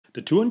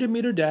The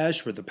 200-meter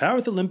dash for the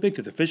Paris Olympics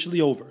is officially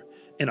over,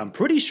 and I'm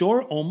pretty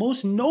sure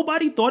almost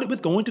nobody thought it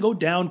was going to go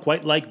down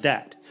quite like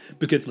that,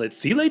 because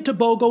Letsile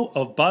Tebogo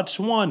of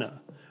Botswana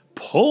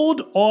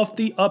pulled off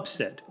the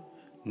upset,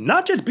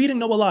 not just beating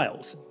Noah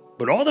Lyles,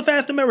 but all the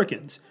fast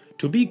Americans,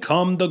 to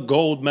become the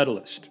gold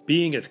medalist.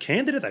 Being as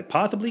candid as I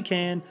possibly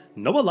can,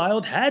 Noah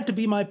Lyles had to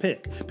be my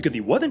pick, because he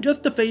wasn't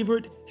just the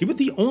favorite, he was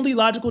the only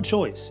logical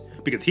choice,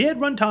 because he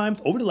had run times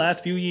over the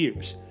last few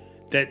years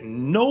that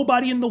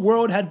nobody in the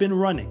world had been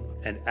running.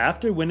 And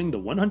after winning the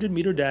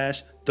 100-meter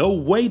dash the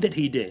way that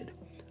he did,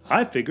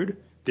 I figured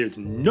there's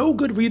no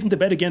good reason to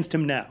bet against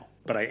him now.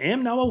 But I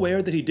am now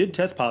aware that he did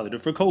test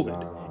positive for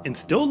COVID and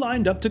still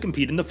lined up to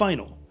compete in the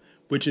final,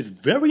 which is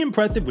very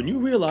impressive when you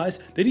realize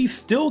that he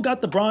still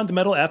got the bronze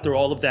medal after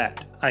all of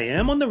that. I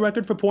am on the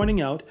record for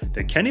pointing out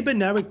that Kenny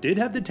Bednarek did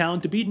have the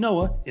talent to beat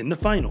Noah in the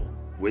final,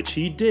 which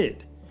he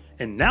did.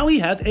 And now he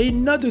has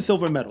another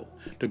silver medal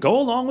to go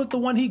along with the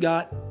one he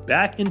got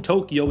back in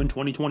Tokyo in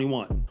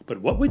 2021.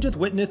 But what we just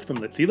witnessed from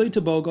Letsile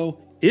Tebogo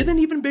is an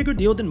even bigger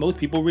deal than most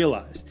people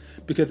realize,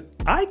 because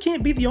I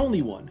can't be the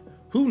only one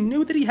who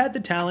knew that he had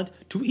the talent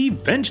to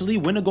eventually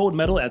win a gold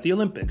medal at the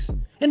Olympics,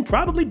 and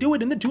probably do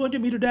it in the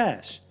 200-meter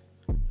dash.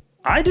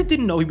 I just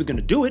didn't know he was going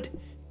to do it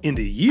in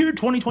the year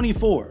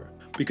 2024,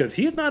 because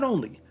he is not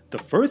only the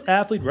first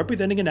athlete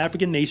representing an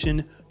African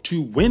nation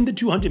to win the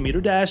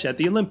 200-meter dash at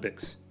the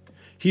Olympics,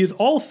 he is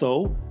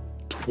also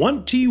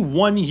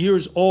 21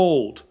 years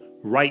old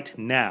right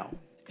now.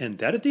 And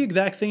that is the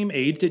exact same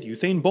age that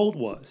Usain Bolt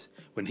was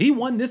when he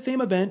won this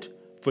same event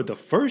for the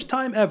first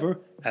time ever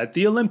at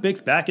the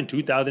Olympics back in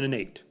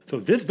 2008. So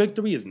this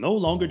victory is no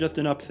longer just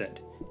an upset.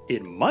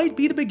 It might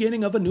be the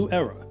beginning of a new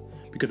era,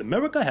 because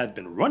America has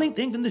been running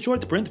things in the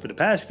short sprints for the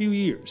past few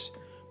years.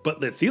 But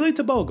Letsile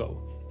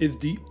Tebogo is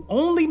the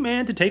only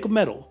man to take a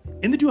medal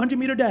in the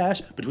 200-meter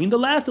dash between the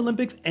last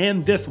Olympics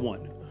and this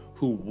one,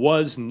 who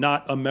was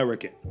not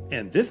American.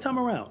 And this time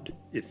around,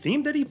 it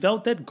seemed that he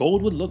felt that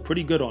gold would look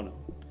pretty good on him.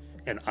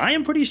 And I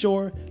am pretty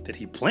sure that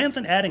he plans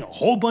on adding a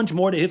whole bunch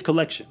more to his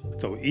collection.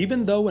 So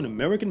even though an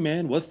American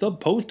man was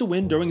supposed to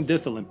win during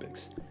this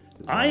Olympics,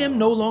 I am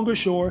no longer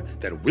sure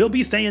that we'll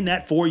be saying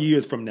that 4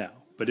 years from now.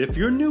 But if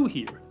you're new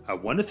here, I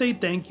want to say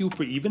thank you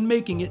for even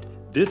making it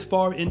this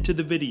far into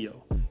the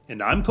video.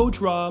 And I'm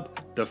Coach Rob,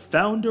 the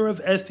founder of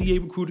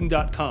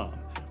SCArecruiting.com,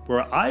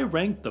 where I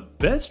rank the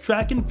best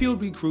track and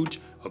field recruits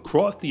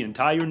across the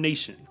entire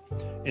nation.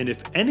 And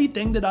if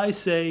anything that I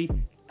say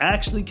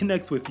actually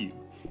connects with you,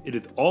 it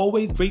is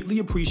always greatly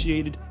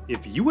appreciated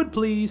if you would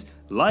please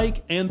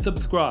like and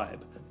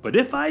subscribe. But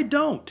if I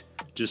don't,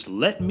 just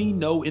let me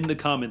know in the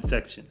comment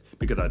section,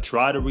 because I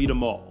try to read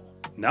them all.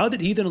 Now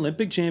that he's an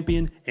Olympic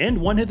champion and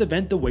won his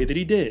event the way that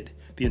he did,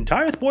 the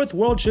entire sports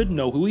world should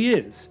know who he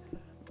is.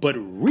 But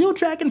real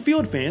track and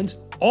field fans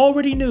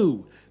already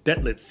knew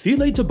that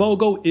Letsile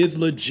Tebogo is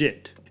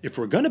legit. If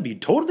we're gonna be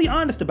totally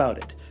honest about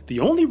it, the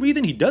only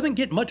reason he doesn't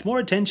get much more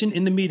attention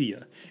in the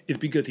media is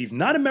because he's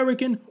not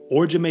American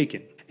or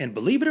Jamaican. And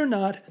believe it or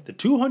not, the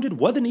 200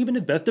 wasn't even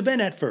his best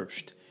event at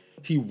first.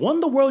 He won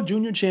the World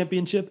Junior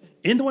Championship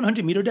in the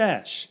 100-meter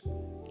dash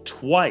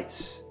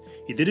twice.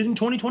 He did it in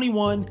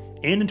 2021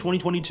 and in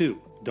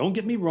 2022. Don't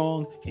get me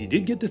wrong, he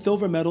did get the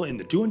silver medal in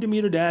the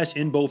 200-meter dash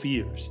in both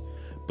years.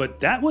 But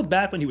that was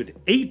back when he was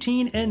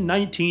 18 and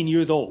 19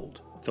 years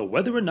old. So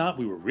whether or not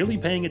we were really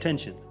paying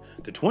attention,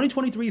 the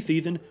 2023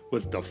 season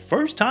was the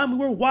first time we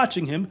were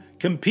watching him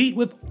compete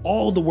with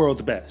all the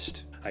world's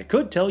best. I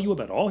could tell you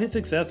about all his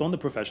success on the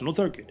professional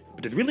circuit,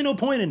 but there's really no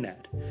point in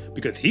that,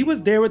 because he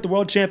was there at the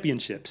World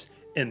Championships,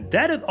 and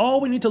that is all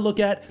we need to look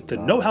at to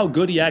know how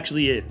good he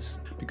actually is.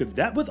 Because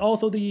that was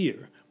also the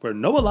year where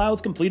Noah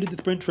Lyles completed the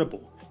sprint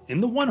triple in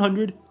the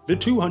 100, the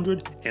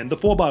 200, and the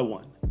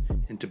 4x1.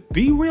 And to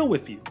be real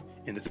with you,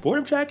 in the sport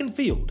of track and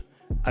field,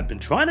 I've been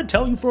trying to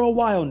tell you for a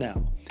while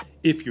now,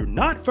 if you're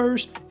not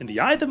first, in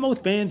the eyes of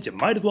most fans, you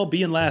might as well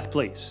be in last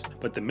place.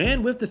 But the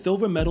man with the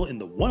silver medal in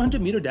the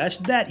 100-meter dash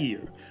that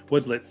year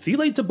was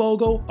Letsile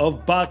Tebogo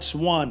of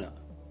Botswana.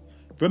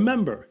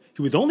 Remember,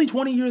 he was only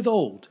 20 years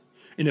old,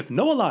 and if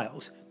Noah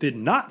Lyles did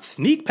not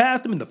sneak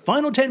past him in the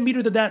final 10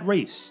 meters of that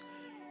race,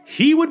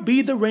 he would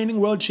be the reigning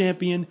world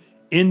champion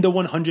in the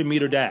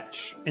 100-meter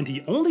dash. And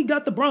he only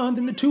got the bronze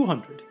in the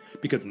 200,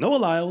 because Noah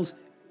Lyles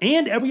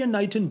and Arian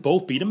Knighton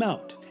both beat him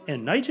out.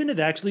 And Knighton is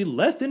actually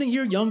less than a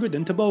year younger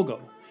than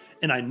Tebogo.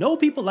 And I know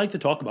people like to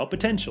talk about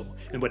potential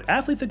and what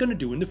athletes are going to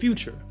do in the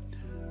future.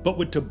 But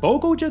what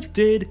Tebogo just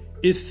did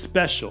is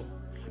special,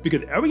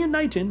 because Arian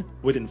Knighton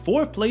was in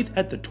 4th place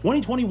at the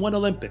 2021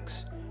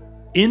 Olympics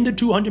in the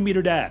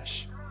 200-meter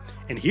dash.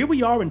 And here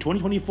we are in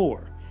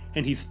 2024,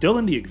 and he's still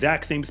in the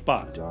exact same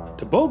spot.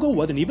 Tebogo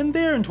wasn't even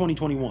there in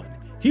 2021.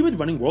 He was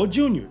running World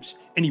Juniors,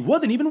 and he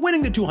wasn't even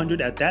winning the 200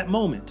 at that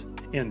moment.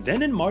 And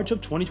then in March of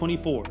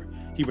 2024,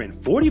 he ran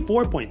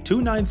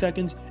 44.29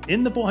 seconds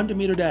in the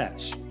 400-meter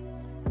dash.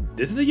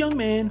 This is a young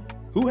man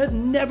who has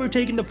never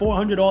taken the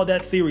 400 all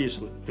that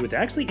seriously. It was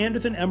actually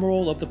Anderson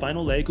Emerald of the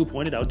final leg who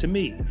pointed out to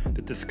me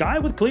that the sky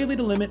was clearly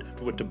the limit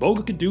for what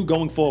Tebogo could do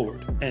going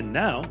forward. And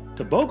now,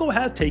 Tebogo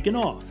has taken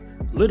off,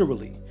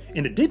 literally,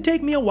 and it did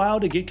take me a while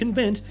to get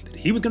convinced that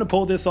he was going to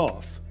pull this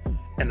off.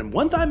 And then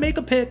once I make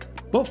a pick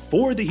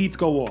before the heats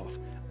go off,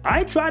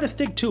 I try to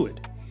stick to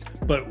it.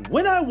 But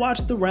when I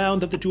watched the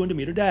rounds of the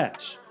 200-meter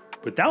dash,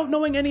 without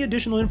knowing any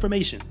additional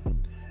information,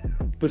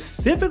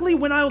 specifically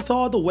when I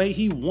saw the way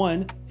he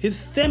won his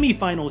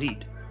semi-final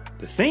heat,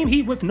 the same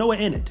heat with Noah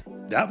in it,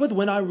 that was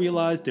when I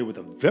realized there was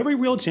a very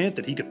real chance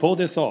that he could pull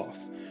this off.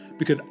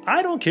 Because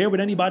I don't care what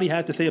anybody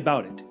has to say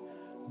about it.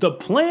 The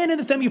plan in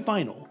the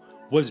semi-final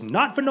was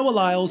not for Noah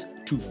Lyles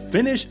to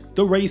finish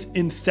the race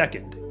in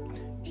second.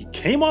 He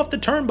came off the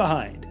turn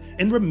behind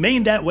and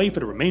remained that way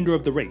for the remainder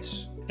of the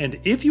race. And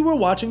if you were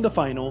watching the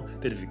final,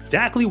 that is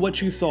exactly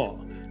what you saw.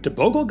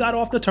 Tebogo got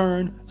off the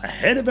turn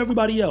ahead of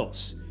everybody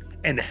else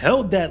and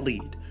held that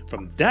lead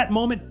from that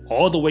moment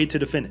all the way to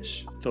the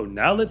finish. So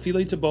now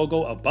Letsile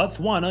Tebogo of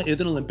Botswana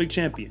is an Olympic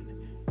champion.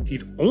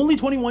 He's only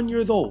 21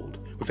 years old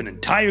with an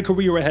entire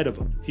career ahead of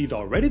him. He's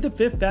already the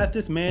 5th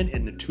fastest man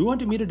in the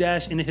 200-meter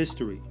dash in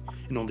history,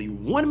 and only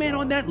one man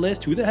on that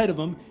list who's ahead of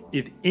him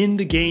is in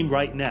the game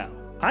right now.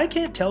 I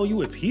can't tell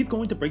you if he's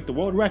going to break the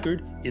world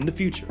record in the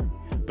future,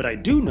 but I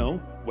do know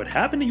what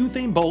happened to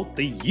Usain Bolt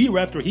the year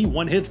after he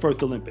won his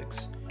first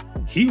Olympics.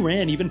 He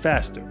ran even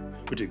faster,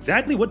 which is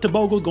exactly what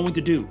Tebogo's going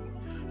to do.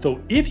 So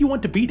if you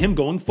want to beat him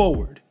going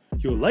forward,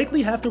 you'll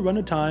likely have to run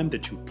a time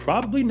that you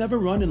probably never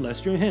run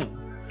unless you're him.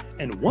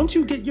 And once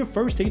you get your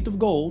first taste of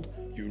gold,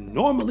 you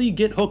normally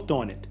get hooked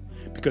on it.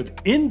 Because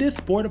in this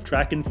sport of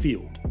track and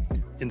field,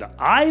 in the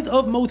eyes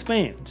of most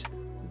fans,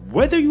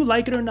 whether you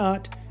like it or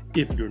not,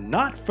 if you're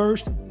not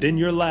first, then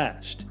you're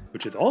last.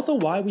 Which is also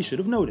why we should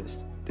have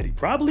noticed that he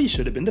probably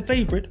should have been the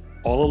favorite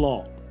all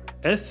along.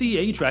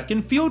 SCA track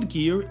and field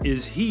gear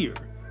is here.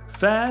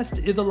 Fast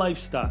is a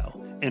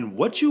lifestyle, and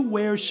what you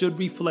wear should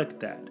reflect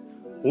that.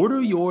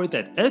 Order yours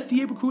at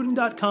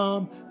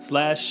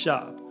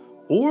scarecruiting.com/shop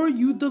or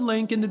use the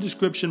link in the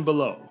description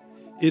below.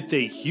 It's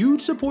a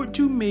huge support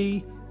to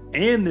me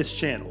and this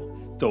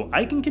channel, so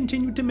I can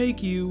continue to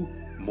make you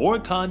more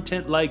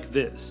content like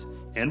this.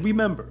 And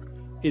remember,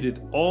 it is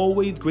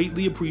always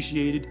greatly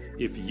appreciated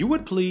if you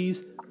would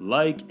please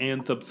like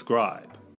and subscribe.